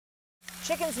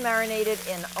Chicken's marinated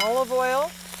in olive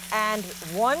oil and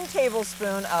 1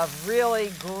 tablespoon of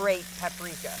really great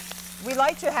paprika. We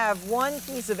like to have 1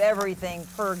 piece of everything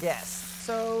per guest.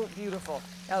 So beautiful.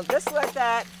 Now just let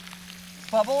that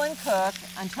bubble and cook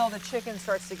until the chicken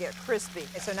starts to get crispy.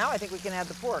 So now I think we can add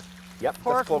the pork. Yep,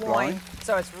 Pork that's loin,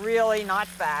 so it's really not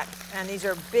fat. And these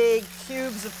are big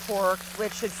cubes of pork,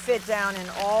 which should fit down in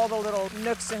all the little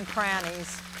nooks and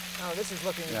crannies. Oh, this is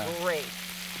looking great.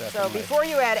 Definitely. So before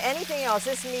you add anything else,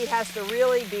 this meat has to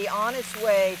really be on its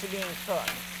way to being cooked.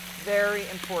 Very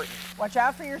important. Watch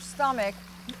out for your stomach.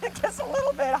 It gets a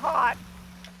little bit hot.